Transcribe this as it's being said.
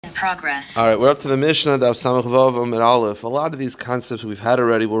progress. All right, we're up to the Mishnah, Daf Samach Vav Amud Aleph. A lot of these concepts we've had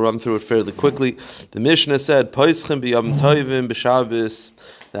already. We'll run through it fairly quickly. The Mishnah said, Poischem b'yom tovim b'Shabbos.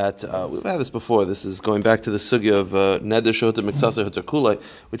 That we've had this before. This is going back to the sugya of neder shehuter miksasa huter kulei,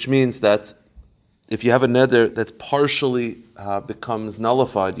 which means that if you have a neder that's partially becomes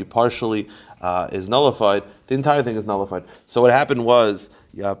nullified, you partially is nullified, the entire thing is nullified. So what happened was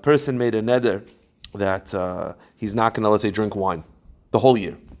a person made a neder that he's not going to, let's say, drink wine the whole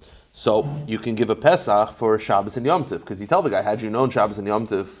year. So you can give a Pesach for Shabbos and Yom Tov, because you tell the guy, had you known Shabbos and Yom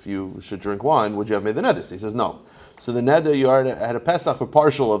Tov you should drink wine, would you have made the neder? So he says no. So the neder, you already had a Pesach for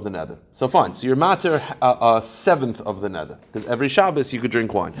partial of the neder. So fine. So you're matter a seventh of the neder, because every Shabbos you could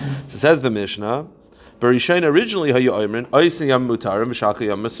drink wine. So says the Mishnah, originally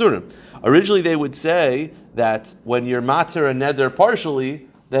they would say that when you're matter a neder partially,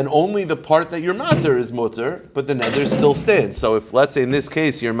 then only the part that you're matter is mutter, but the neder still stands. So if, let's say in this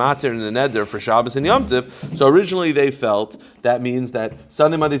case, you're matter in the neder for Shabbos and Yom Tov, so originally they felt that means that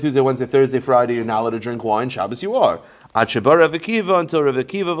Sunday, Monday, Tuesday, Wednesday, Thursday, Friday, you're not allowed to drink wine, Shabbos you are. Until Rav Akiva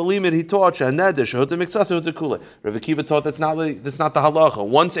Valimid, he taught neder shehuter miksasa huter kulei. Rav Akiva taught that's not the halacha.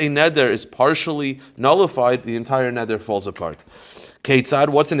 Once a neder is partially nullified, the entire neder falls apart. Keitzad,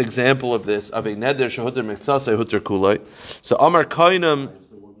 what's an example of this, of a neder shehuter miksasa huter kulei? So Amar Kainam.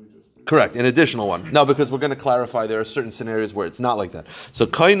 Correct, an additional one. No, because we're going to clarify there are certain scenarios where it's not like that. So,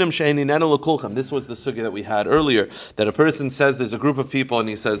 this was the sugya that we had earlier, that a person says there's a group of people and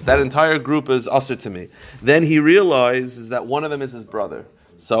he says, that entire group is usher to me. Then he realizes that one of them is his brother.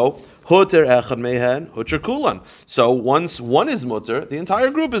 So, huter echad mehen, huter kulan. So once one is mutter, the entire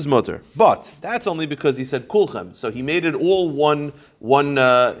group is mutter. But that's only because he said kulchem. So he made it all one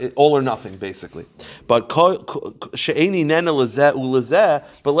all or nothing, basically. But she'eni nena lezeh ulezeh.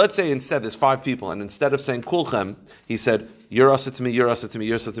 But let's say instead there's 5 people, and instead of saying kulchem, he said you're usher to me, you're usher to me,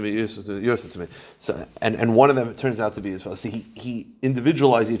 you're usher to me, you're usher to me, you're usher to me. So and one of them it turns out to be his father. So he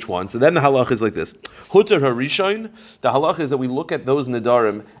individualized each one. So then the halach is like this: huter harishain. The halach is that we look at those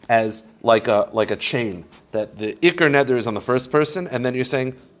nedarim as like a chain. That the ikar neder is on the first person, and then you're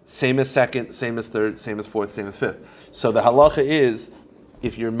saying same as second, same as third, same as fourth, same as fifth. So the halacha is,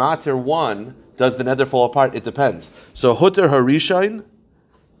 if you're mater one, does the neder fall apart? It depends. So huter harishain,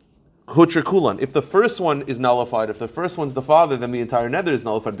 huter kulan. If the first one is nullified, if the first one's the father, then the entire neder is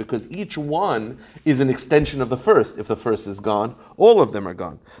nullified, because each one is an extension of the first. If the first is gone, all of them are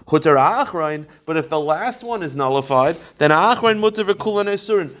gone. Huter achrain, but if the last one is nullified, then achrain muter v'kulan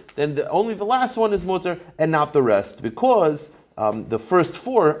esurin. Then only the last one is muter and not the rest, because the first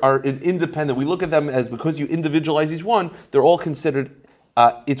 4 are independent. We look at them as, because you individualize each one, they're all considered,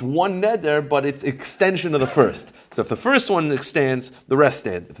 it's one neder, but it's extension of the first. So if the first one extends, the rest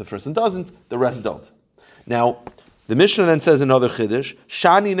stand. If the first one doesn't, the rest don't. Now, the Mishnah then says another chiddush,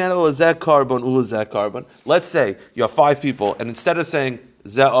 Shani neder lezeh karbon ulezeh karbon. Let's say you have 5 people, and instead of saying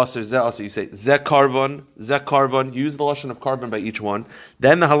zeh aser, you say zeh karbon, use the lashon of carbon by each one.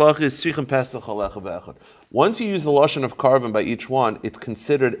 Then the halacha is shichem pesach halecha ve'echad. Once you use the lashon of carbon by each one, it's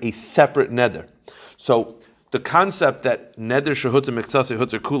considered a separate neder. So the concept that neder shehuter miksasa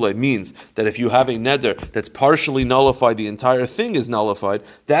huter kulei means that if you have a neder that's partially nullified, the entire thing is nullified.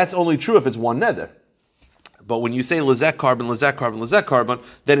 That's only true if it's one neder. But when you say lezeh carbon,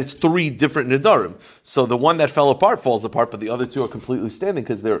 then it's 3 different nedarim. So the one that fell apart falls apart, but the other 2 are completely standing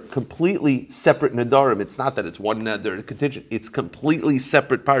because they're completely separate nedarim. It's not that it's one neder contingent; it's completely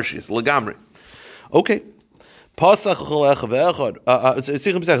separate parshas, legamri. Okay. Pasach chalecha ve'echad.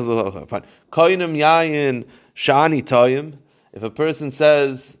 Koinim yayin shani toyim. If a person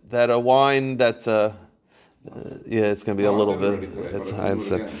says that a wine that it's going to be a little bit. It's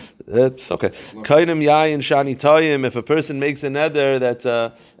okay. Kainam yayin shani toyim. If a person makes a neder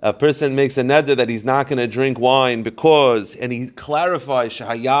that he's not going to drink wine because, and he clarifies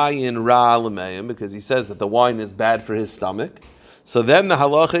shahayayin ra l'meim, because he says that the wine is bad for his stomach. So then the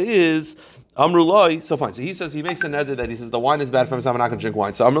halacha is amrulai. So fine. So he says he makes a neder that he says the wine is bad for him, so I'm not going to drink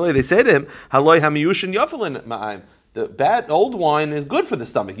wine. So amrulai, they say to him, haloi hamiyushin yafalin ma'ayim. The bad old wine is good for the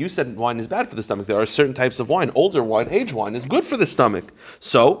stomach. You said wine is bad for the stomach. There are certain types of wine. Older wine, aged wine, is good for the stomach.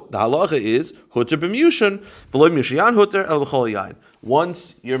 So the halacha is huter b'miyushin v'lo mishiyan huter el v'chol yain.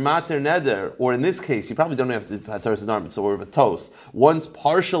 Once your mater neder, or in this case, you probably don't have to have Taras Darman, so we're a toast. Once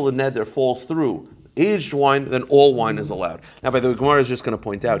partial neder falls through aged wine, then all wine is allowed. Now, by the way, Gemara is just going to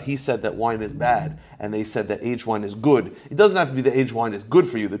point out, he said that wine is bad, and they said that aged wine is good. It doesn't have to be that aged wine is good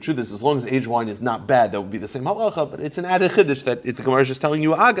for you. The truth is, as long as aged wine is not bad, that would be the same halacha, but it's an added chiddush that the Gemara is just telling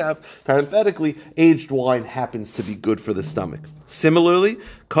you, agav, parenthetically, aged wine happens to be good for the stomach. Similarly,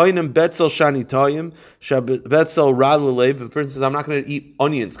 koinim betzel shani toyim, betzel rad lelev, if a person says, I'm not going to eat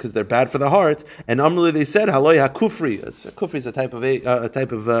onions because they're bad for the heart, and amrli they said, haloy hakufri, kufri is a type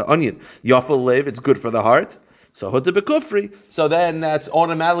of onion, yafal lev, it's good for the heart. So huta bekufri. So then that's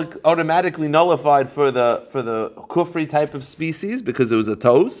automatically nullified for the kufri type of species because it was a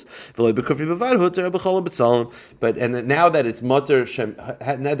tos. But and now that it's mutter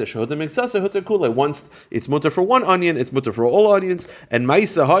once it's mutter for one onion, it's mutter for all onions. And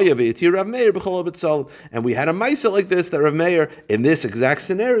ma'isa haya ve'etir Rav Meir b'chol b'tzal. And we had a ma'isa like this that Rav Meir, in this exact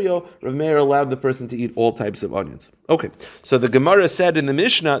scenario, Rav Meir allowed the person to eat all types of onions. Okay, so the Gemara said in the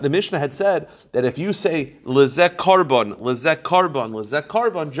Mishnah had said that if you say lezek carbon,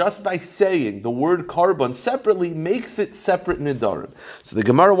 just by saying the word carbon separately makes it separate nidarim. So the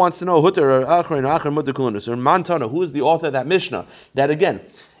Gemara wants to know Mantana, who is the author of that Mishnah? That again,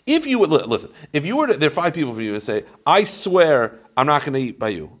 if you would listen, if you were to, there are 5 people for you to say, I swear I'm not going to eat by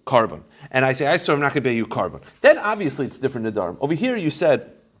you carbon, and I say I swear I'm not going to pay you carbon, then obviously it's different nidarim. Over here you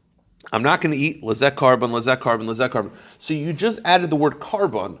said, I'm not going to eat lezek carbon. So you just added the word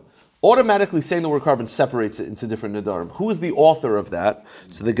carbon. Automatically saying the word carbon separates it into different nidarim. Who is the author of that?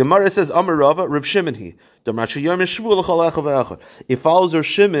 So the Gemara says, Amar Rava, Rav Shimon he. It follows Rav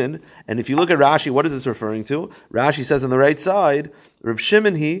Shimon, and if you look at Rashi, what is this referring to? Rashi says on the right side, Rav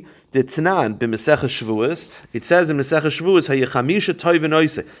Shimon he did Tanan b'Mesechah Shavuos. It says in Mesechah Shavuos, Hayechamisha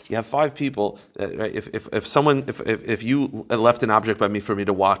Toivenoise. You have 5 people. Right? If you left an object by me for me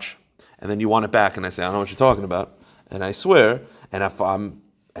to watch, and then you want it back, and I say I don't know what you're talking about, and I swear, and if I'm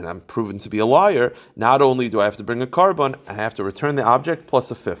proven to be a liar, not only do I have to bring a carbon, I have to return the object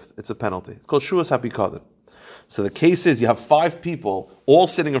plus a 5th. It's a penalty. It's called Shuas Hapikadon. So the case is you have 5 people all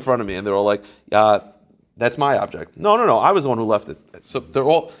sitting in front of me, and they're all like, that's my object. No, I was the one who left it. So they're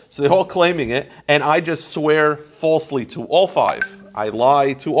all claiming it, and I just swear falsely to all 5. I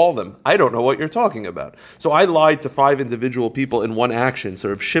lie to all of them. I don't know what you're talking about. So I lied to 5 individual people in one action. So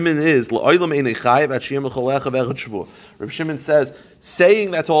Rav Shimon is Rav Shimon says,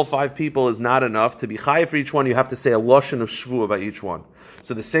 saying that to all 5 people is not enough. To be chayav for each one, you have to say a lashon of shvuah by each one.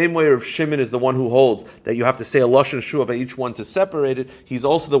 So the same way Rav Shimon is the one who holds that you have to say a lashon of shvuah by each one to separate it, he's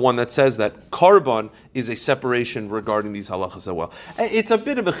also the one that says that carbon is a separation regarding these halachas as well. It's a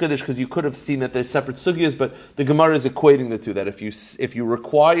bit of a chiddush because you could have seen that they're separate sugyas, but the Gemara is equating the two, that if you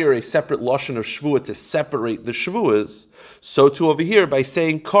require a separate lashon of shvuah to separate the shvuahs, so too over here by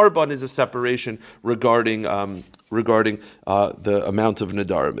saying carbon is a separation regarding the amount of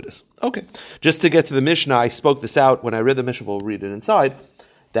nadarim it is. Okay, just to get to the Mishnah, I spoke this out when I read the Mishnah. We'll read it inside.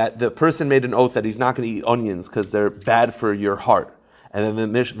 That the person made an oath that he's not going to eat onions because they're bad for your heart, and then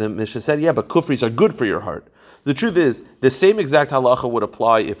the Mishnah said, yeah, but kufris are good for your heart. The truth is, the same exact halacha would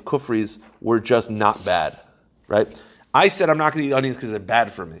apply if kufris were just not bad, right? I said I'm not going to eat onions because they're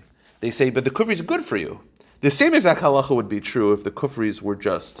bad for me. They say, but the kufris are good for you. The same exact halacha would be true if the kufris were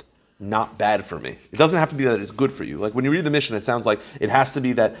just not bad for me. It doesn't have to be that it's good for you. Like when you read the Mishnah, it sounds like it has to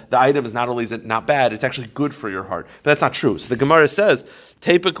be that the item is not only is it not bad, it's actually good for your heart. But that's not true. So the Gemara says,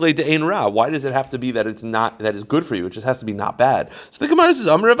 typically de ein ra. Why does it have to be that it's good for you? It just has to be not bad. So the Gemara says,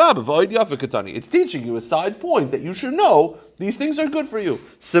 Amar Rav Abba, v'oid yafa katani. It's teaching you a side point that you should know these things are good for you.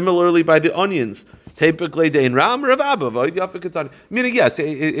 Similarly, by the onions, typically de ein ra, Rav Abba, v'oid yafa katani. Meaning, yes,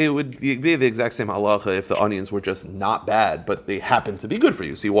 it would be the exact same halacha if the onions were just not bad, but they happen to be good for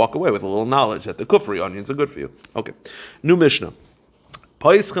you. So you walk away with a little knowledge that the kufri onions are good for you. Okay, new Mishnah.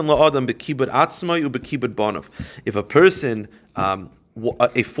 If a person,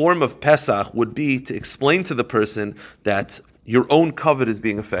 a form of Pesach would be to explain to the person that your own covet is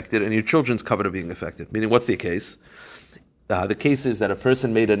being affected and your children's covet are being affected. Meaning, what's the case? The case is that a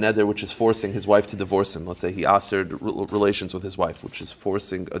person made a neder which is forcing his wife to divorce him. Let's say he asered relations with his wife, which is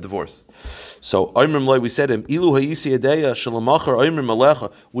forcing a divorce. So, we said to him,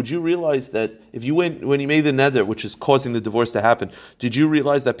 would you realize that if you went, when he made the neder, which is causing the divorce to happen, did you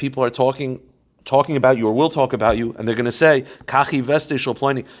realize that people are talking about you or will talk about you, and they're going to say, Kachi veste shel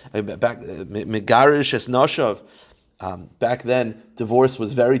ploni, megarish es nashav. Back then, divorce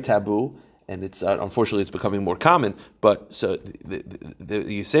was very taboo, and it's unfortunately it's becoming more common. But so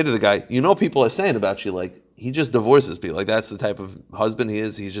you say to the guy, people are saying about you, like, he just divorces people. Like, that's the type of husband he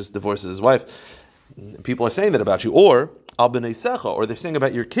is. He just divorces his wife. People are saying that about you. Or al b'nei secha, or they're saying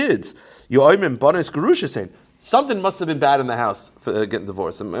about your kids. Yoimrim banes gerusha saying, something must have been bad in the house for getting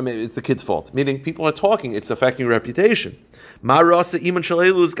divorced. I mean, it's the kid's fault. Meaning, people are talking, it's affecting your reputation. Ma rasa iman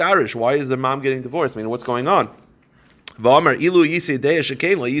shalelu's garish. Why is their mom getting divorced? I mean, what's going on? If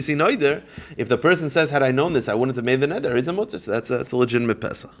the person says, had I known this, I wouldn't have made the neder, he's a mutter. So that's a legitimate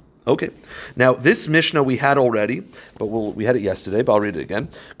Pesach. Okay. Now, this Mishnah we had already, but we had it yesterday, but I'll read it again.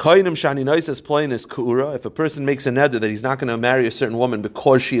 If a person makes a neder that he's not going to marry a certain woman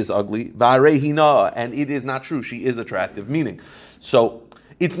because she is ugly, and it is not true, she is attractive, meaning, so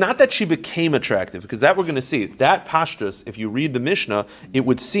it's not that she became attractive, because that we're going to see. That pashtus, if you read the Mishnah, it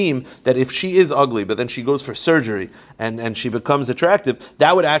would seem that if she is ugly, but then she goes for surgery and she becomes attractive,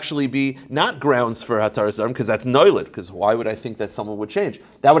 that would actually be not grounds for Hataras Adarim, because that's noilid, because why would I think that someone would change?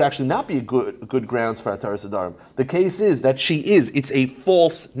 That would actually not be a good grounds for Hataras Adarim. The case is that it's a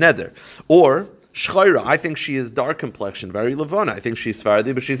false neder. Or Shchayra, I think she is dark complexion, very Levana. I think she's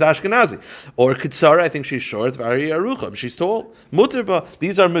Sephardi, but she's Ashkenazi. Or Kitzara, I think she's short, very Arucha, but she's tall. Muterba,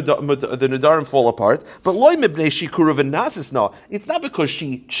 these are the Nedarim fall apart. But Loi Mibnei Shikura V'Nasis, no. It's not because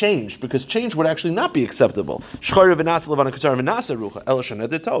she changed, because change would actually not be acceptable. Shchayra V'Nas Levana Kitzara V'Nas Arucha, Elisha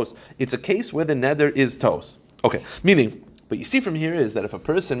Neder Tos. It's a case where the neder is tos. Okay, meaning, but you see from here is that if a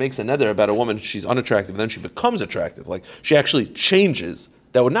person makes a neder about a woman, she's unattractive, and then she becomes attractive, like she actually changes,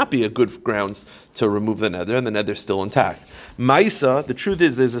 that would not be a good grounds to remove the neder, and the neder is still intact. Maisa, the truth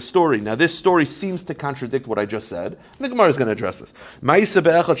is, there's a story. Now, this story seems to contradict what I just said, and the Gemara is going to address this. Maisa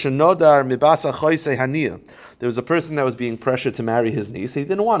be'echad shenodar mibasa choisei haniya. There was a person that was being pressured to marry his niece. He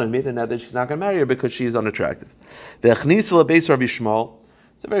didn't want to. He made a neder. She's not going to marry her because she is unattractive. Ve'echnisa lebeis Rabbi Shmuel.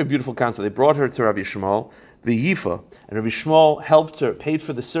 It's a very beautiful concept. They brought her to Rabbi Shmuel, the Yifa, and Rabbi Shmuel helped her, paid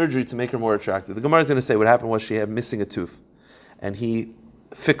for the surgery to make her more attractive. The Gemara is going to say what happened was she had missing a tooth, and he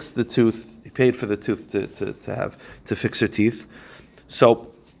fixed the tooth. He paid for the tooth to fix her teeth.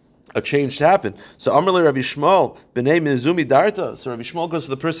 So a change happened. So Amrle Rabbi Shmuel b'nei mizumi darta. So Rabbi Shmuel goes to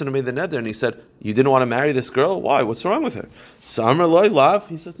the person who made the neder and he said, "You didn't want to marry this girl? Why? What's wrong with her?" So Amrle lav.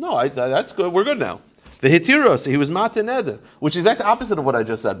 He says, "No, that's good. We're good now." The hitira. So he was mata neder, which is the exact opposite of what I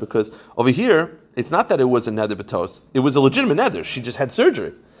just said, because over here it's not that it was a neder b'tos. It was a legitimate neder. She just had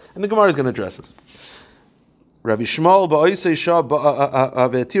surgery, and the Gemara is going to address this. Rabbi Shmuel, ba'oisei shah,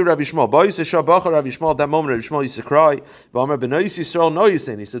 v'etir Rabbi Shmuel, ba'oisei shah b'achar Rabbi Shmuel, at that moment Rabbi Shmuel used to cry, v'amar b'nois Yisrael no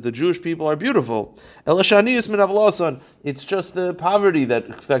yisein, he said, the Jewish people are beautiful. Elashanius min avlasan, it's just the poverty that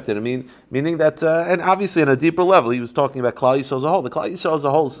affected him, meaning that, and obviously on a deeper level, he was talking about Klal Yisrael as a whole. The Klal Yisrael as a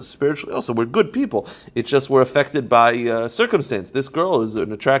whole, spiritually also, we're good people. It's just we're affected by circumstance. This girl is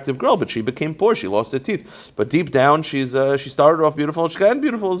an attractive girl, but she became poor, she lost her teeth. But deep down, she started off beautiful, she got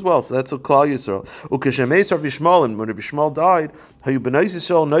beautiful as well, so that's what Klal Yisrael. Shmuel, and when Rabbi Shmuel died,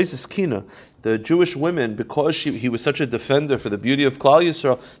 the Jewish women, because he was such a defender for the beauty of Klal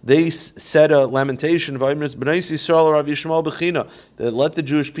Yisrael, they said a lamentation, that let the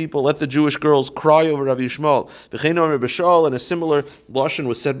Jewish people, let the Jewish girls cry over Rabbi Shmuel. And a similar lashon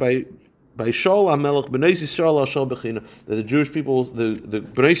was said by Shaul HaMelech, B'nai Yisrael Shal Bechina, that the Jewish people, the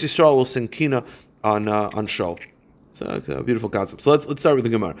B'nai Yisrael will sing kina on Shaul. So it's a beautiful concept. So let's start with the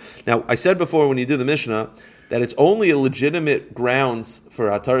Gemara. Now, I said before when you do the Mishnah that it's only a legitimate grounds for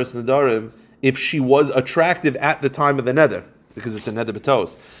Hataras Nedarim if she was attractive at the time of the neder, because it's a neder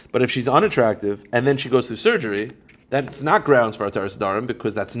b'tos. But if she's unattractive and then she goes through surgery, that's not grounds for Hataras Nedarim,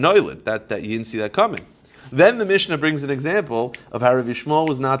 because that's noilid, that you didn't see that coming. Then the Mishnah brings an example of how Rabbi Shmuel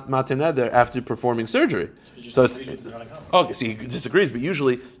was not mater neder after performing surgery. So he disagrees, but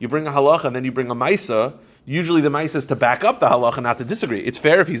usually you bring a halacha and then you bring a maisa. Usually the maisa is to back up the halacha, not to disagree. It's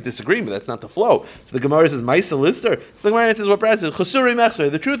fair if he's disagreeing, but that's not the flow. So the Gemara says maisa lister. So the Gemara answers what Brad says. Chasuri mechser.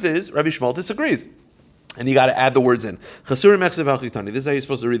 The truth is Rabbi Shmuel disagrees, and you got to add the words in. Chasuri mechser v'achitani. This is how you're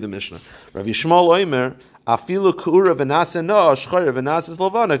supposed to read the Mishnah. Rabbi Shmuel oimer afilu kuura v'nasa no shchayr v'nasa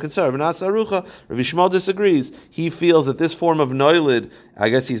lavana katsar v'nasa arucha. Rabbi Shmuel disagrees. He feels that this form of noilid, I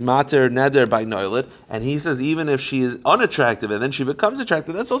guess he's mater neder by noilid, and he says even if she is unattractive and then she becomes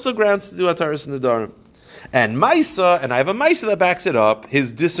attractive, that's also grounds to do Hataras Nedarim. And Maisa, and I have a Maisa that backs it up,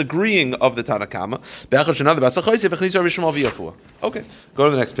 his disagreeing of the Tanakama. Okay, go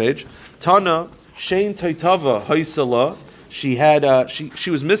to the next page. Tana, Shein Taitava Haisala, she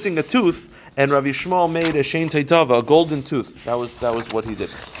was missing a tooth, and Rabbi Shmuel made a Shein Taitava, a golden tooth. That was what he did.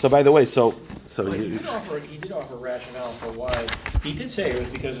 So by the way, he did offer rationale for why. He did say it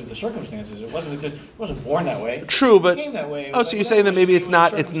was because of the circumstances. It wasn't because he wasn't born that way. True, but he came that way. So you're saying that maybe it's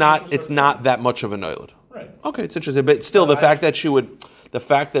not that much of a noilid. Right. Okay, it's interesting, but still, the fact that she would the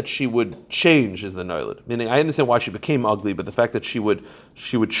fact that she would change is the noilid. Meaning, I understand why she became ugly, but the fact that she would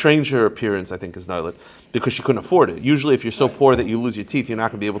change her appearance, I think, is noilid, because she couldn't afford it. Usually, if you're so poor that you lose your teeth, you're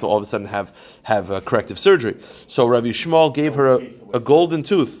not going to be able to all of a sudden have corrective surgery. So Rabbi Shmuel gave her a golden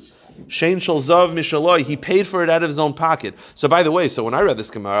tooth. Shein Shalzav Mishaloi, he paid for it out of his own pocket. So by the way, when I read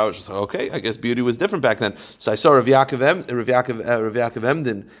this Gemara, I was just like, okay, I guess beauty was different back then. So I saw Rav Yaakov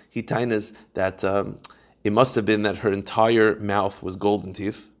Emden, he tainas that it must have been that her entire mouth was golden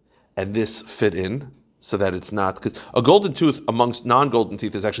teeth, and this fit in, so that it's not, because a golden tooth amongst non-golden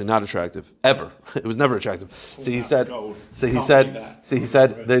teeth is actually not attractive ever. It was never attractive. So he said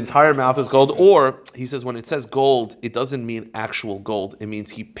the entire mouth is gold. Or he says when it says gold, it doesn't mean actual gold. It means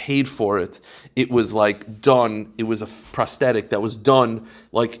he paid for it. It was like done. It was a prosthetic that was done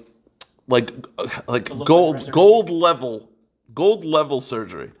like gold level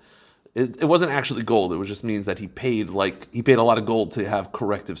surgery. It wasn't actually gold. It was just means that he paid a lot of gold to have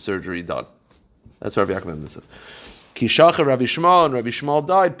corrective surgery done. That's what Rabbi Yaakov Emden says. Kishacha Rabbi Shmuel, and Rabbi Shmuel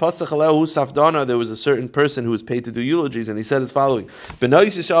died. Pasach alehu safdana. There was a certain person who was paid to do eulogies, and he said as following: B'nai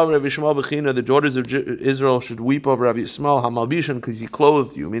Yisrael Rabbi Shmuel b'china. The daughters of Israel should weep over Rabbi Shmuel hamalbishan, because he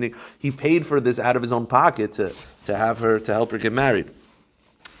clothed you, meaning he paid for this out of his own pocket to help her get married.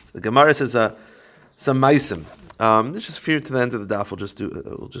 So the Gemara says some maisim. Let's just fear to the end of the daf.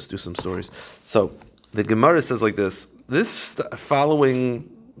 We'll just do some stories. So the Gemara says like this: this following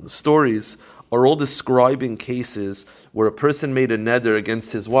stories are all describing cases where a person made a neder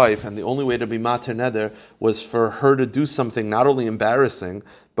against his wife, and the only way to be mater neder was for her to do something not only embarrassing,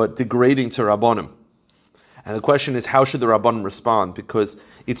 but degrading to Rabbanim. And the question is, how should the Rabbanim respond? Because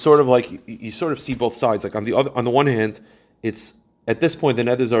it's sort of like, you sort of see both sides. Like on the one hand, it's, at this point, the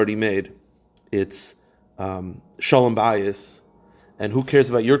neder's already made. It's shalom bayis, and who cares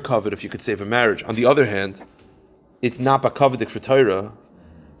about your covet if you could save a marriage? On the other hand, it's not bakavedik for Torah,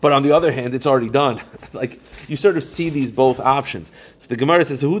 but on the other hand, it's already done. Like, you sort of see these both options. So the Gemara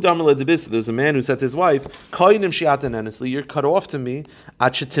says, there's a man who said to his wife, you're cut off to me,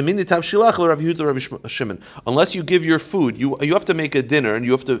 unless you give your food. You have to make a dinner, and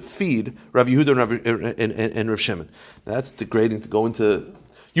you have to feed Rav Yehuda and Rav Shimon. That's degrading to go into...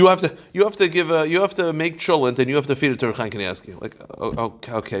 You have to make cholent, and you have to feed it to Rechaim Kanievsky. Like,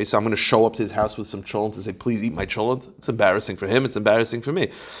 okay, so I'm going to show up to his house with some cholent and say, please eat my cholent. It's embarrassing for him. It's embarrassing for me.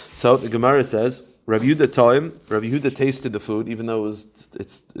 So the Gemara says, Rav Yehuda tasted the food, even though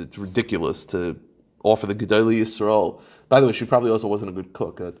it's ridiculous to offer the Gedolei Yisrael. By the way, she probably also wasn't a good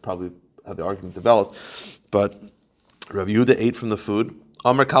cook. That's probably how the argument developed. But Rav Yehuda ate from the food.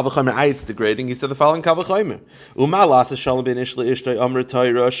 Amar Kavachomer, it's degrading. He said the following Kavachomer: Umalas Shalom ben Ishla Ishtay Amar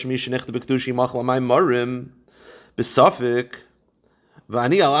Torah Shmi Shenichta B'Kedushi Machla Mai Marim B'Safik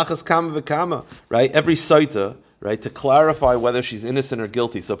V'Ani Alachas Kama V'Kama. Right, every saita, right, to clarify whether she's innocent or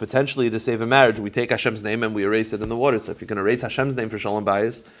guilty. So potentially to save a marriage, we take Hashem's name and we erase it in the water. So if you're going to erase Hashem's name for Shalom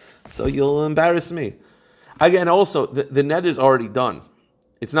Bayis, so you'll embarrass me. Again, also the neder's already done.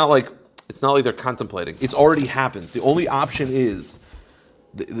 It's not like they're contemplating. It's already happened. The only option is,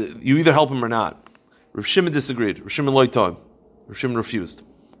 you either help him or not. Rav Shimon disagreed. Rav Shimon loy time. Rav Shimon refused.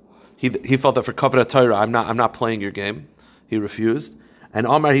 He felt that for Kavod Torah, I'm not playing your game. He refused. And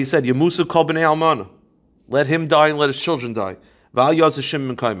Amar, he said, Yemusu kol b'nei almana. Let him die and let his children die. V'al yaz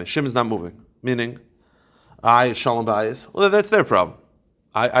Shimon kaimeh. Shimon's not moving. Meaning, shalom bayis. Well, that's their problem.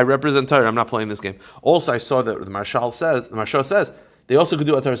 I represent Torah. I'm not playing this game. Also, I saw that the Marshal says they also could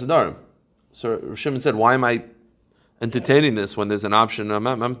do Atar Sadarim. So Rav Shimon said, why am I entertaining this when there's an option? I'm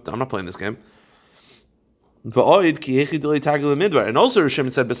not playing this game. And also Rav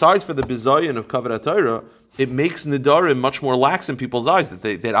Shimon said, besides for the bizayon of Kavod Torah, it makes nedarim much more lax in people's eyes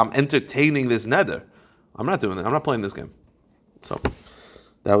that I'm entertaining this neder. I'm not doing that. I'm not playing this game. So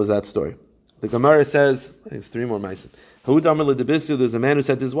that was that story. The Gemara says, I think it's 3 more ma'asim. There's a man who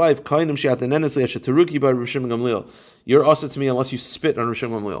said to his wife, you're also to me unless you spit on Rav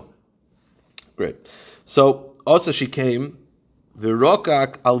Shimon Gamliel. Great. So also she came,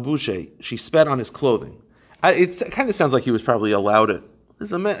 Virokak albushe, she spat on his clothing. It kind of sounds like he was probably allowed it.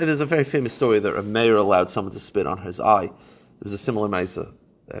 There's a very famous story that Rav Meir allowed someone to spit on his eye. There was a similar ma'isa,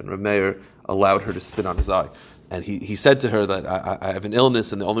 and Rav Meir allowed her to spit on his eye. And he said to her that I have an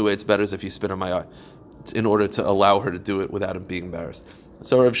illness, and the only way it's better is if you spit on my eye, in order to allow her to do it without him being embarrassed.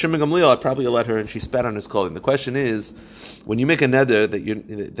 So Rav Shimon Gamliel, I probably let her, and she spat on his clothing. The question is, when you make a neder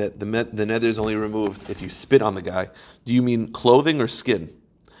that the neder is only removed if you spit on the guy, do you mean clothing or skin?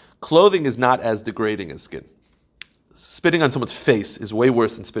 Clothing is not as degrading as skin. Spitting on someone's face is way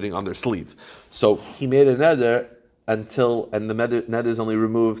worse than spitting on their sleeve. So he made a neder and the neder is only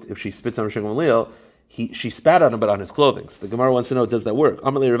removed if she spits on Rav Shimon Gamliel. she spat on him, but on his clothing. So the Gemara wants to know, does that work?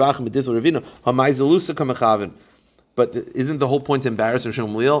 But isn't the whole point to embarrass Rosh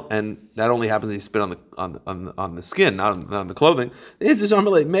Hashanah? And that only happens if you spit on the skin, not on the clothing. Spitting on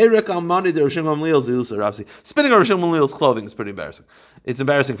Rosh Hashanah's clothing is pretty embarrassing. It's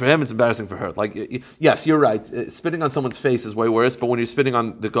embarrassing for him. It's embarrassing for her. Like, yes, you're right. Spitting on someone's face is way worse. But when you're spitting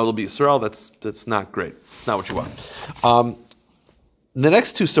on the Gadol B'Yisrael, that's not great. It's not what you want. The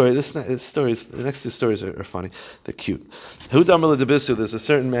next two stories, the next two stories are funny. They're cute. There's a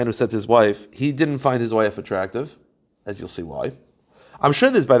certain man who said to his wife, he didn't find his wife attractive, as you'll see why. I'm sure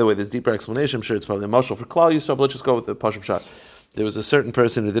there's deeper explanation. I'm sure it's probably emotional for Klal Yisrael, but let's just go with the Pashut Pshat. There was a certain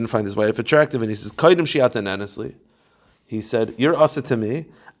person who didn't find his wife attractive, and he says, Kaidim shi'atan honestly. He said, you're asa to me,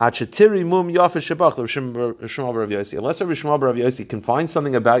 unless Rabbi Shmuel bar Rav Yossi can find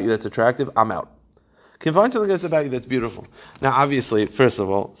something about you that's attractive, I'm out. Can find something that's about you that's beautiful. Now, obviously, first of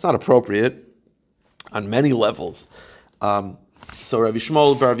all, it's not appropriate on many levels. So Rabbi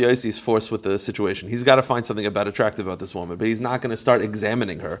Shmuel bar Rav Yossi is forced with the situation. He's got to find something attractive about this woman, but he's not going to start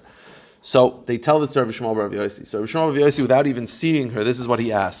examining her. So they tell this to Rabbi Shmuel bar Rav Yossi. So Rabbi Shmuel bar Rav Yossi, without even seeing her, this is what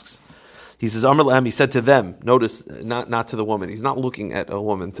he asks. He says, Amar Lahem, he said to them, notice, not to the woman. He's not looking at a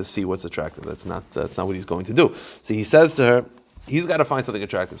woman to see what's attractive. That's not what he's going to do. So he says to her, he's got to find something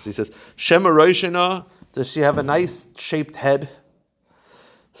attractive. So he says, Shema Roshana, does she have a nice shaped head?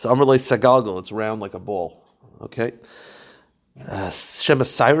 So Amar Le Sagalgal, it's round like a ball. Okay. Shema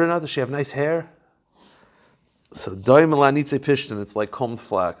Sirena, does she have nice hair? So Doim Lanitze Pishtin, it's like combed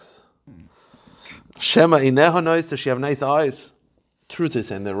flax. Shema Ineha Nois, does she have nice eyes? Truth is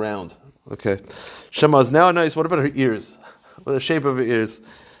saying they're round. Okay. Shema is now nice. What about her ears? What the shape of her ears?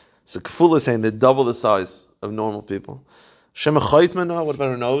 So Kfula is saying they're double the size of normal people. Shema Chaytmana, what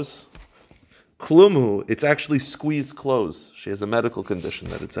about her nose? Klumhu, it's actually squeezed closed. She has a medical condition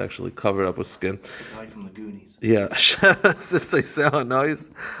that it's actually covered up with skin. Like from the Goonies. Yeah.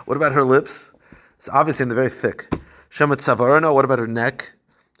 Nice. What about her lips? It's obviously they're very thick. Shema Tzavarana, what about her neck?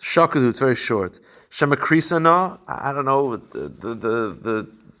 Shakadu, it's very short. Shema Krisana, I don't know,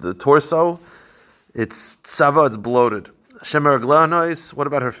 the torso, it's Tzava, it's bloated. Shema Raglanois, what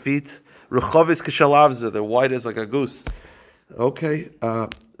about her feet? Ruchovis Kishalavza, they're white as like a goose. Okay.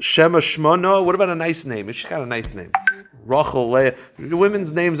 Shema Shmono, what about a nice name? She's got a nice name. Rachel, Leah.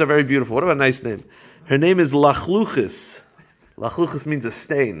 Women's names are very beautiful. What about a nice name? Her name is Lachluchis. Lachluchis means a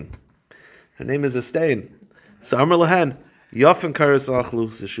stain. Her name is a stain. So Amar Lahan, Yafen Karas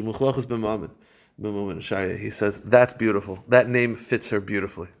Lachluchis, Shimuchlachis B'mamin. He says, that's beautiful. That name fits her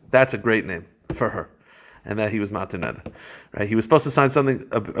beautifully. That's a great name for her. And that he was Mataneda. Right? He was supposed to sign something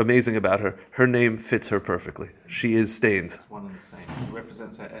amazing about her. Her name fits her perfectly. She is stained. It's one and the same. It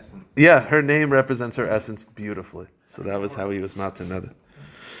represents her essence. Yeah, her name represents her essence beautifully. So that was how he was Mataneda.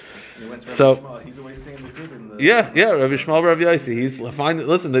 So he's always saying the good in the... Rabbi Shmuel Rav Yossi. He's fine.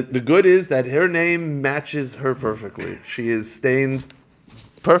 Listen, the good is that her name matches her perfectly. She is stained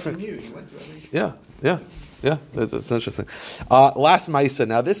perfect. Yeah. That's interesting. Last Maisa.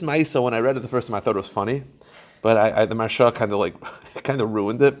 Now, this Maisa, when I read it the first time, I thought it was funny, but the Marsha kind of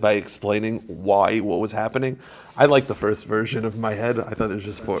ruined it by explaining what was happening. I like the first version of my head. I thought it was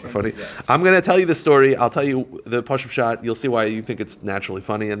just funny. I'm going to tell you the story. I'll tell you the Pashut Pshat. You'll see why you think it's naturally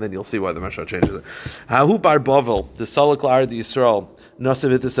funny, and then you'll see why the Marsha changes it. Hahu bar Bavel, the Salak Lar de Yisrael,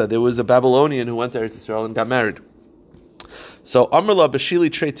 Nasavitasa. There was a Babylonian who went to Eretz Yisrael and got married. So Amrla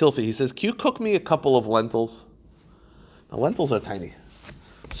Bashili Trey Tilfi, he says, can you cook me a couple of lentils? The lentils are tiny.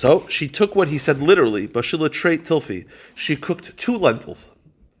 So she took what he said literally, Bashila Trey Tilfi. She cooked 2 lentils.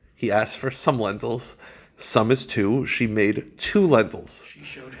 He asked for some lentils. Some is 2. She made 2 lentils. She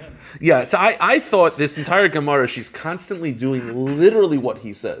showed him. Yeah, so I thought this entire Gemara, she's constantly doing literally what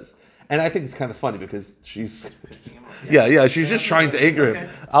he says. And I think it's kind of funny because she's... she's just trying to anger him.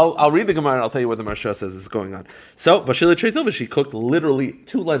 I'll read the Gemara and I'll tell you what the Marsha says is going on. So, Bashila Trei she cooked literally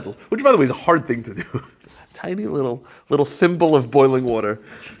 2 lentils, which by the way is a hard thing to do. Tiny little thimble of boiling water.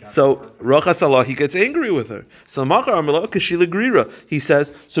 So, Rachas Allah, he gets angry with her. So, Machar Amrla Kashila Grira, he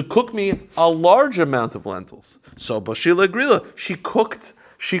says, so cook me a large amount of lentils. So, Bashila Grira, she cooked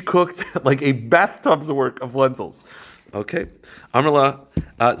like a bathtub's worth of lentils. Okay. Amrla,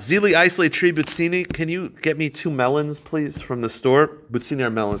 Zili Islay Tree Butsini, can you get me 2 melons, please, from the store? Butsini are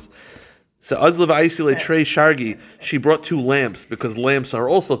melons. So Azlav Islay Trey Shargi, she brought 2 lamps, because lamps are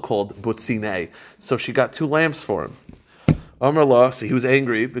also called Butsine. So she got 2 lamps for him. Amrla, so he was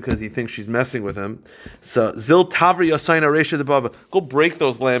angry because he thinks she's messing with him. So Zil Tavri Yasaina Resha de Baba, go break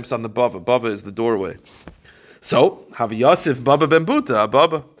those lamps on the Baba. Baba is the doorway. So, Havi Yosef Baba Ben Buta,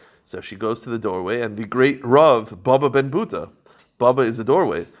 Baba. So she goes to the doorway, and the great Rav, Baba Ben Buta. Baba is the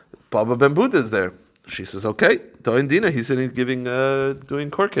doorway. Baba Ben Buta is there. She says, okay, Doin Dina, he's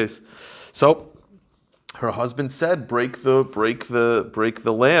doing court case. So her husband said, break the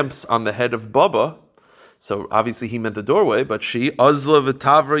lamps on the head of Baba. So obviously he meant the doorway, but she Azla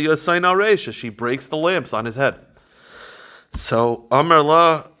v'tavra yasayin aresha. She breaks the lamps on his head. So Amar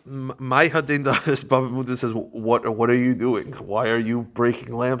La my hadin das Baba Muda says, what are you doing? Why are you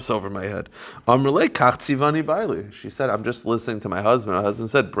breaking lamps over my head? Amar Le kach tzivani baili. She said, I'm just listening to my husband. My husband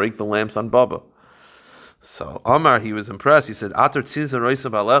said, break the lamps on Baba. So Amar, he was impressed. He said, Atar tzizan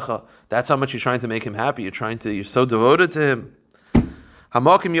roisa balecha. That's how much you're trying to make him happy. You're so devoted to him.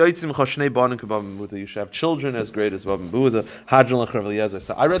 Hamakim yoitzim choshnei banim k'Baba Muda. You should have children as great as Baba Muda. Hadron l'chrav Eliezer.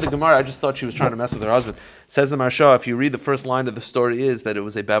 So I read the Gemara. I just thought she was trying to mess with her husband. Says the Maharsha, if you read the first line of the story, is that it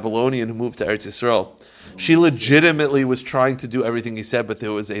was a Babylonian who moved to Eretz Yisrael. She legitimately was trying to do everything he said, but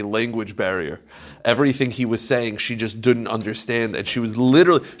there was a language barrier. Everything he was saying, she just didn't understand, and she was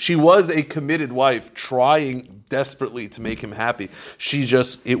a committed wife trying desperately to make him happy.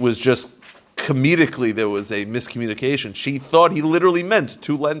 It was just comedically there was a miscommunication. She thought he literally meant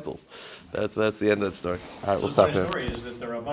 2 lentils. That's the end of that story. All right, we'll stop here. The story is that the Rabban